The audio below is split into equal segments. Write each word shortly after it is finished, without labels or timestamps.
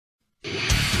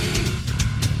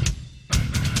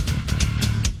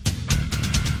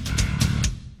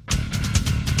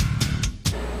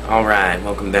Alright,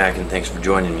 welcome back and thanks for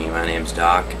joining me. My name's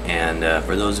Doc, and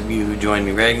for those of you who join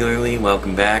me regularly,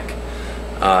 welcome back.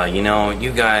 You know,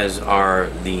 you guys are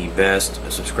the best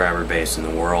subscriber base in the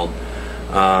world.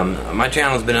 My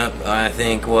channel's been up, I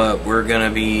think, we're going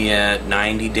to be at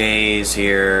 90 days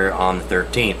here on the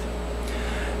 13th.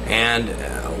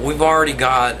 And we've already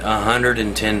got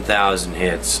 110,000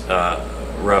 hits,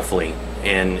 roughly,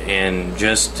 in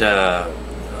just a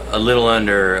little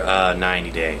under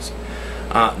 90 days.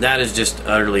 That is just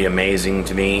utterly amazing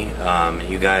to me.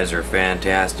 You guys are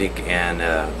fantastic, and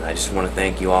I just want to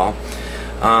thank you all.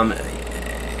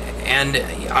 And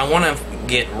I want to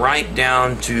get right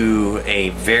down to a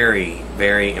very,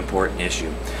 very important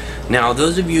issue. Now,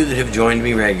 those of you that have joined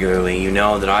me regularly, you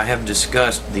know that I have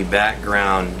discussed the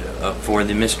background for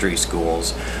the mystery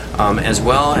schools, as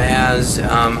well as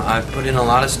I've put in a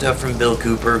lot of stuff from Bill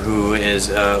Cooper, who is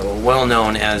well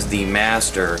known as the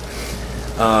master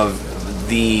of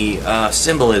the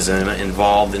symbolism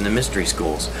involved in the mystery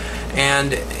schools.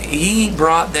 And he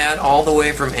brought that all the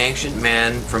way from ancient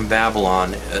man from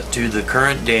Babylon to the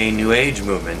current day New Age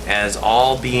movement as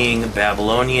all being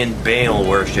Babylonian Baal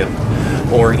worship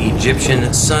or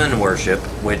Egyptian sun worship,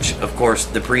 which of course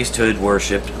the priesthood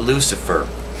worshipped Lucifer,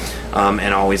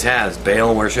 and always has.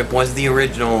 Baal worship was the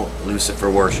original Lucifer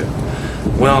worship.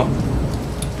 Well,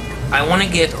 I want to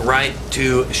get right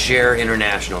to Share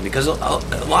International, because a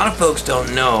lot of folks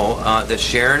don't know that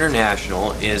Share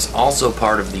International is also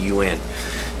part of the UN.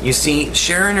 You see,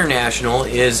 Share International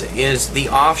is the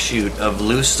offshoot of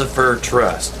Lucifer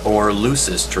Trust, or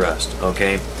Lucis Trust,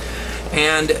 okay?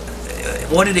 And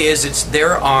what it is, it's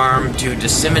their arm to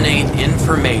disseminate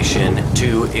information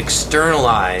to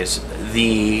externalize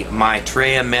the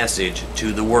Maitreya message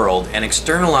to the world and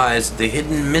externalize the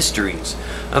hidden mysteries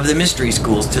of the mystery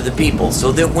schools to the people,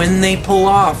 so that when they pull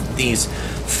off these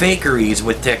fakeries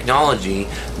with technology,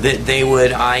 that they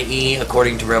would, i.e.,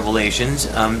 according to Revelations,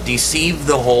 deceive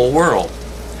the whole world.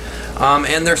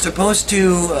 And they're supposed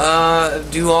to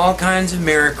do all kinds of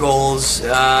miracles,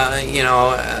 you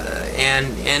know,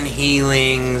 and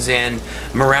healings and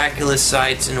miraculous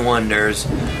sights and wonders.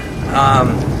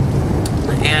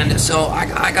 And so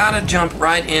I gotta jump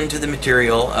right into the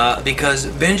material, because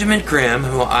Benjamin Grimm,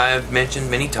 who I've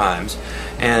mentioned many times,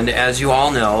 and as you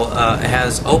all know,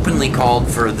 has openly called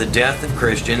for the death of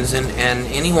Christians and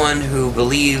anyone who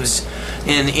believes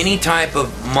in any type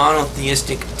of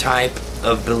monotheistic type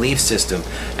of belief system.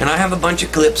 And I have a bunch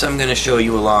of clips I'm going to show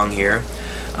you along here.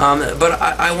 But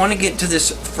I want to get to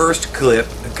this first clip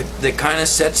that kind of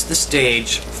sets the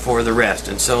stage for the rest.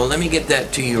 And so let me get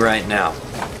that to you right now.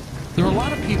 There are a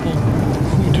lot of people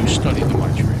who do study the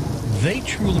Maitreya. They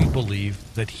truly believe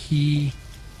that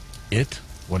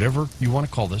whatever you want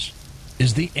to call this,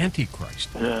 is the Antichrist.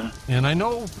 Yeah. And I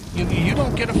know you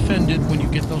don't get offended when you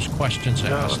get those questions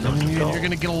asked. No, you're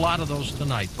going to get a lot of those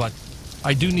tonight, but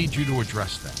I do need you to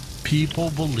address that. People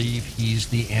believe he's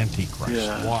the Antichrist.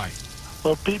 Yeah. Why?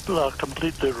 Well, people are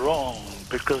completely wrong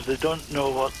because they don't know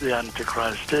what the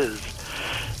Antichrist is.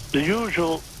 The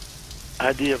usual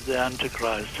idea of the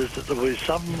Antichrist is that there will be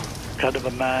some kind of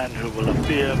a man who will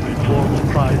appear before the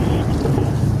Christ,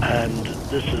 and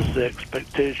this is the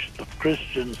expectation of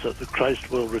Christians, that the Christ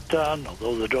will return,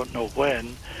 although they don't know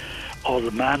when or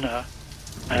the manner,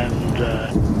 and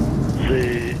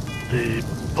they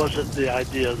posit the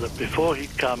idea that before he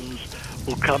comes,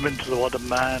 will come into the world a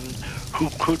man who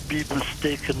could be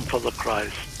mistaken for the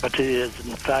Christ, but he is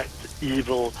in fact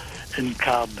evil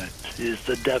incarnate. He is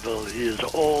the devil. He is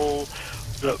all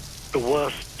the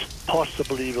worst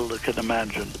possible evil they can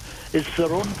imagine. It's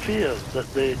their own fears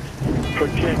that they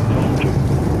project onto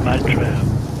Maitreya.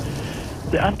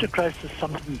 The Antichrist is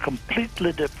something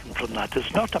completely different from that.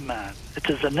 It's not a man. It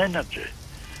is an energy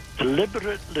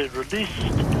deliberately released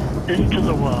into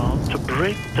the world to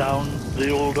break down the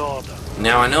old order.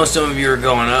 Now, I know some of you are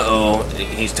going, uh-oh,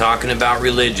 he's talking about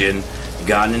religion,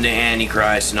 gotten into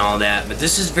Antichrist and all that, but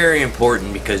this is very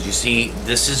important because, you see,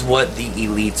 this is what the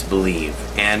elites believe.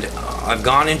 And I've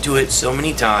gone into it so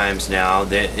many times now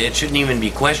that it shouldn't even be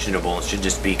questionable. It should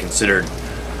just be considered,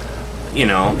 you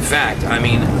know, fact. I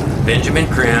mean, Benjamin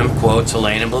Grimm quotes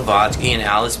Helena Blavatsky and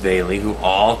Alice Bailey, who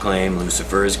all claim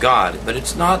Lucifer is God, but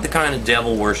it's not the kind of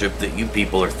devil worship that you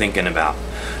people are thinking about.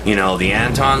 You know, the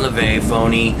Anton LaVey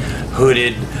phony,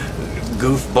 hooded,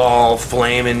 goofball,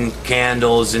 flaming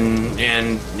candles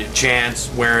and chants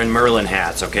wearing Merlin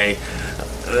hats, okay?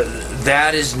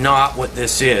 That is not what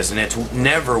this is, and it's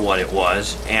never what it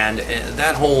was, and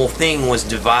that whole thing was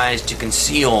devised to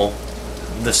conceal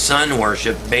the sun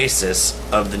worship basis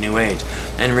of the New Age.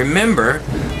 And remember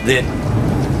that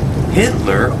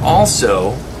Hitler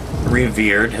also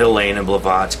revered Helena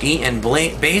Blavatsky and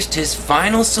based his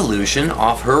final solution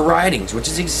off her writings, which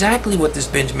is exactly what this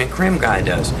Benjamin Krim guy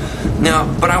does. Now,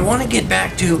 but I want to get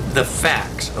back to the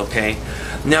facts, okay?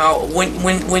 Now,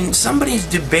 when somebody's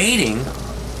debating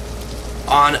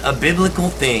on a biblical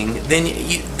thing, then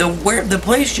the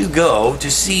place you go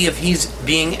to see if he's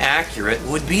being accurate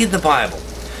would be the Bible.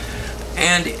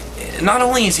 And not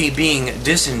only is he being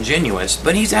disingenuous,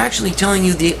 but he's actually telling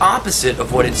you the opposite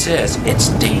of what it says. It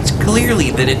states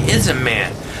clearly that it is a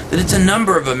man, that it's a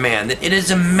number of a man, that it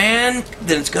is a man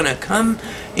that's going to come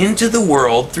into the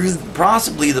world through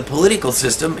possibly the political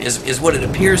system, is what it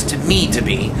appears to me to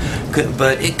be,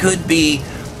 but it could be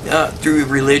through a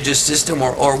religious system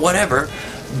or whatever,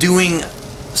 doing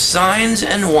signs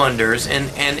and wonders and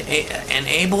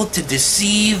able to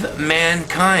deceive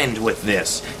mankind with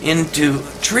this, into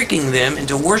tricking them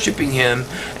into worshiping him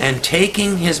and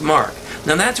taking his mark.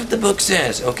 Now that's what the book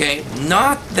says, okay?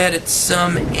 Not that it's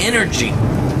some energy.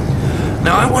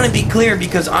 Now I want to be clear,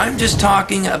 because I'm just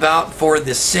talking about for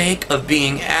the sake of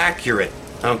being accurate,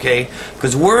 okay?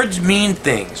 Because words mean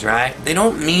things, right? They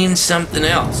don't mean something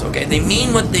else, okay? They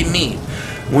mean what they mean.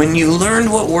 When you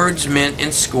learned what words meant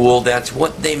in school, that's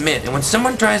what they meant. And when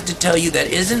someone tries to tell you that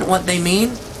isn't what they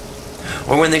mean,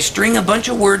 or when they string a bunch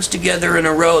of words together in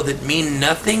a row that mean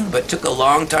nothing but took a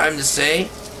long time to say,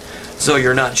 so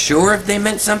you're not sure if they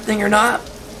meant something or not,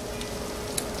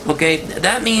 okay,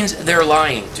 that means they're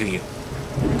lying to you.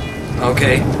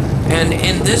 Okay? And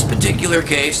in this particular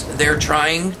case, they're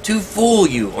trying to fool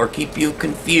you or keep you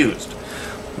confused.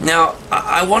 Now,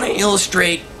 I want to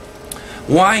illustrate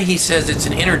why he says it's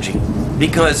an energy,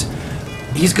 because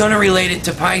he's going to relate it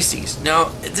to Pisces. Now,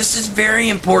 this is very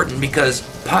important, because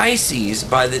Pisces,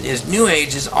 by his New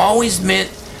Age, has always meant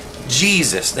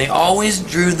Jesus. They always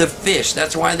drew the fish.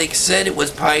 That's why they said it was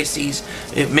Pisces.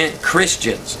 It meant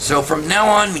Christians. So from now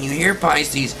on, when you hear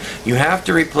Pisces, you have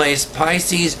to replace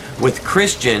Pisces with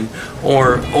Christian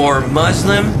or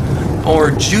Muslim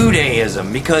or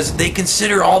Judaism, because they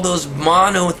consider all those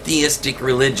monotheistic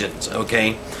religions,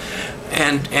 okay?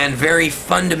 And very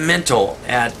fundamental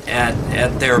at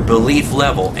their belief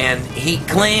level, and he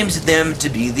claims them to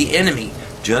be the enemy.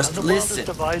 Just listen. And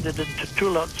the world is divided into two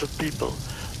lots of people.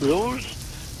 Those,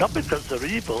 not because they're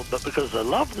evil, but because they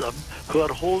love them, who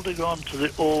are holding on to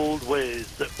the old ways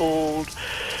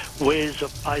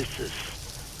of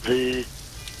Isis, the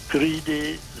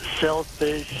greedy,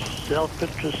 selfish,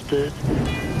 self-interested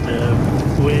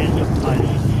ways of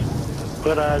Isis.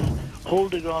 Whereas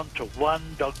holding on to one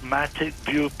dogmatic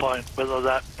viewpoint, whether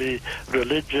that be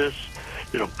religious,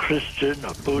 Christian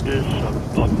or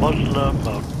Buddhist or Muslim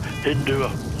or Hindu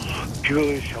or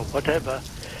Jewish or whatever,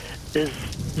 is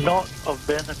not of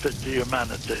benefit to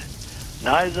humanity.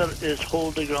 Neither is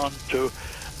holding on to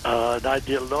an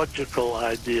ideological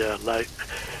idea like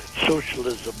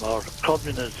socialism or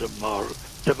communism or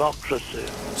democracy.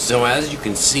 So as you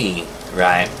can see,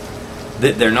 right,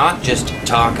 that they're not just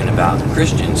talking about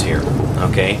Christians here,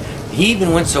 okay? He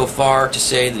even went so far to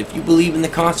say that if you believe in the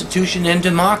Constitution and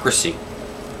democracy,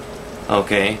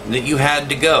 okay, that you had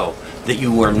to go, that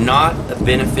you were not a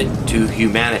benefit to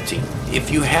humanity. If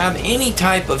you have any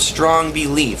type of strong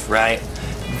belief, right,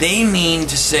 they mean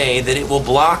to say that it will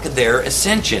block their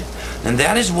ascension. And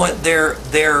that is what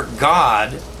their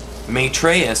God,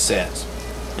 Maitreya, says.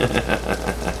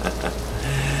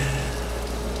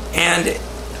 And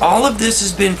all of this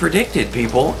has been predicted,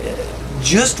 people.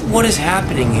 Just what is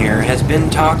happening here has been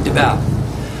talked about.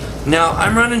 Now,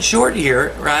 I'm running short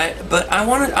here, right? But I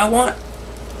want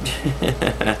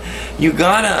you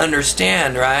gotta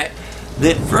understand, right,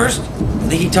 that first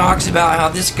he talks about how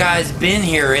this guy's been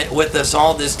here with us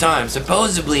all this time.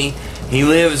 Supposedly, he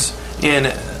lives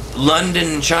in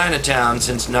London, Chinatown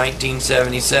since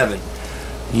 1977.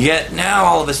 Yet now,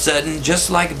 all of a sudden, just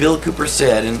like Bill Cooper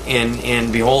said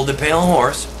in Behold the Pale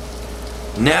Horse,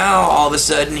 now all of a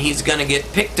sudden he's going to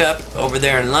get picked up over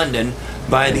there in London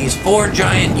by these 4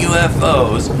 giant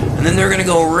UFOs, and then they're going to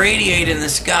go radiate in the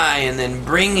sky and then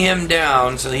bring him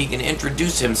down so he can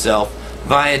introduce himself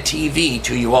via TV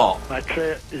to you all.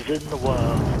 Maitreya is in the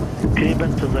world, came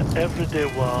into the everyday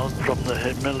world from the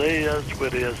Himalayas,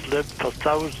 where he has lived for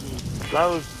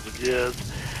thousands of years,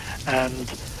 and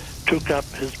took up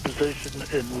his position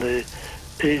in the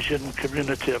Asian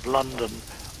community of London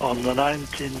on the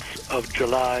 19th of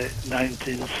July,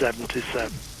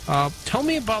 1977. Tell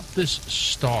me about this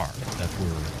star that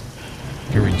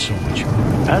we're hearing so much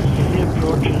about. As he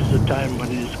approaches the time when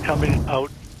he's coming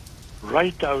out,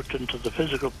 right out into the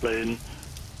physical plane,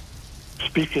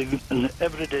 speaking in the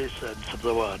everyday sense of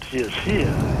the word, he is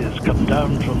here. He has come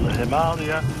down from the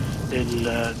Himalaya in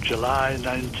July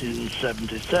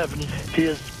 1977, he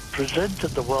has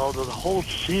presented the world with a whole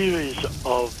series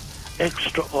of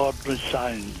extraordinary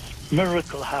signs,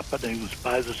 miracle happenings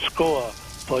by the score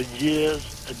for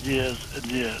years and years and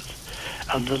years.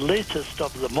 And the latest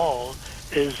of them all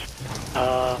is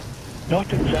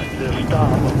not exactly a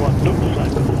star, but what looks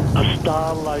like a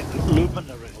star-like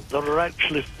luminary. There are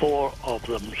actually 4 of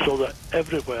them, so that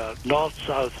everywhere, north,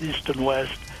 south, east, and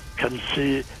west, can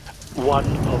see one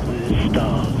of these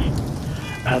stars.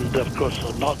 And of course,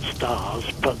 they're not stars,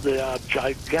 but they are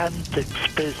gigantic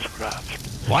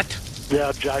spacecraft. What? They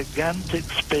are gigantic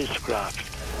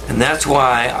spacecraft. And that's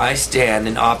why I stand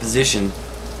in opposition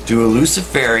to a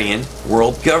Luciferian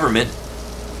world government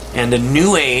and a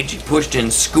new age pushed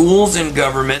in schools and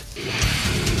government